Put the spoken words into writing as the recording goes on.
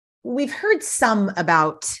We've heard some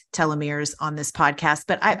about telomeres on this podcast,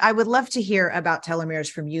 but I would love to hear about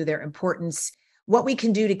telomeres from you, their importance, what we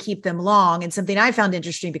can do to keep them long. And something I found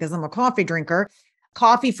interesting because I'm a coffee drinker.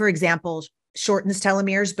 Coffee, for example, shortens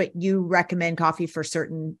telomeres, but you recommend coffee for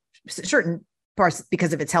certain parts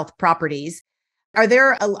because of its health properties. Are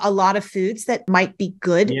there a lot of foods that might be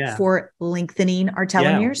good for lengthening our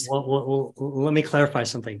telomeres? Yeah. Well, let me clarify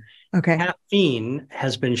something. Okay. Caffeine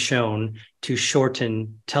has been shown to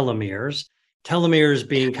shorten telomeres. Telomeres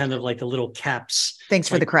being kind of like the little caps. Thanks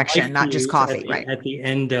for the correction, not just coffee, right? At the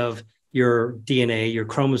end of your DNA, your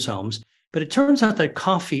chromosomes. But it turns out that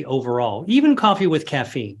coffee overall, even coffee with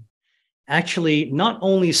caffeine, actually not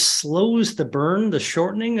only slows the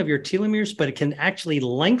shortening of your telomeres, but it can actually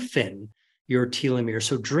lengthen your telomeres.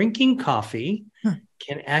 So drinking coffee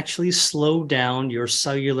can actually slow down your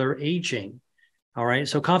cellular aging. All right.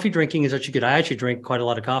 So coffee drinking is actually good. I actually drink quite a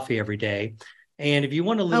lot of coffee every day. And if you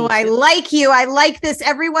want a little... I like you. I like this.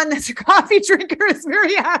 Everyone that's a coffee drinker is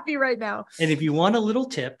very happy right now. And if you want a little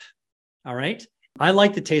tip, all right, I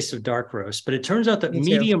like the taste of dark roast, but it turns out that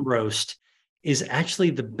medium roast is actually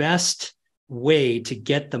the best way to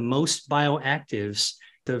get the most bioactives.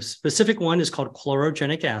 The specific one is called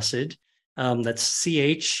chlorogenic acid. That's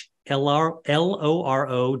CHLOROGENIC,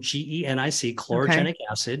 chlorogenic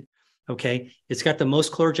acid. Okay. It's got the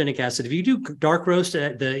most chlorogenic acid. If you do dark roast,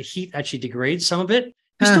 the heat actually degrades some of it.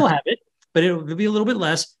 You still have it, but it'll be a little bit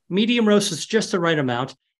less. Medium roast is just the right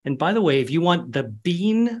amount. And by the way, if you want the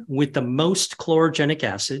bean with the most chlorogenic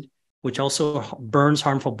acid, which also burns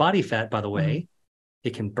harmful body fat, by the way,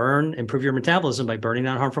 it can improve your metabolism by burning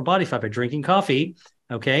down harmful body fat by drinking coffee.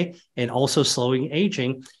 Okay. And also slowing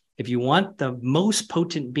aging. If you want the most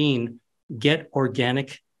potent bean, get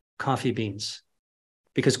organic coffee beans,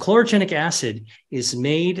 because chlorogenic acid is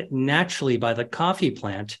made naturally by the coffee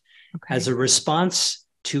plant as a response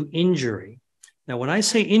to injury. Now, when I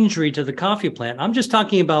say injury to the coffee plant, I'm just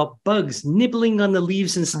talking about bugs nibbling on the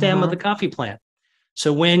leaves and stem of the coffee plant.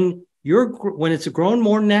 So when it's grown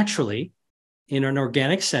more naturally in an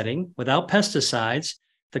organic setting without pesticides,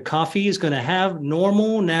 the coffee is going to have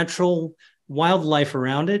normal, natural wildlife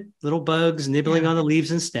around it, little bugs nibbling on the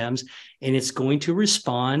leaves and stems, and it's going to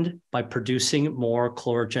respond by producing more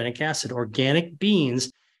chlorogenic acid. Organic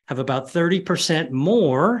beans have about 30%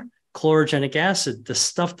 more chlorogenic acid, the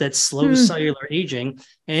stuff that slows cellular aging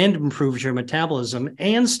and improves your metabolism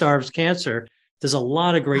and starves cancer. Does a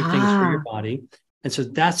lot of great things for your body. And so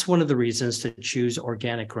that's one of the reasons to choose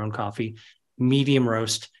organic grown coffee. Medium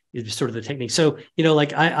roast is sort of the technique. So,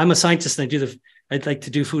 like I'm a scientist and I'd like to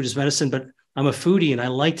do food as medicine, but I'm a foodie and I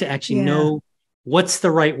like to actually know what's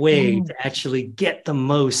the right way to actually get the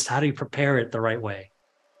most. How do you prepare it the right way?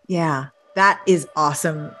 Yeah, that is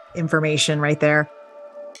awesome information right there.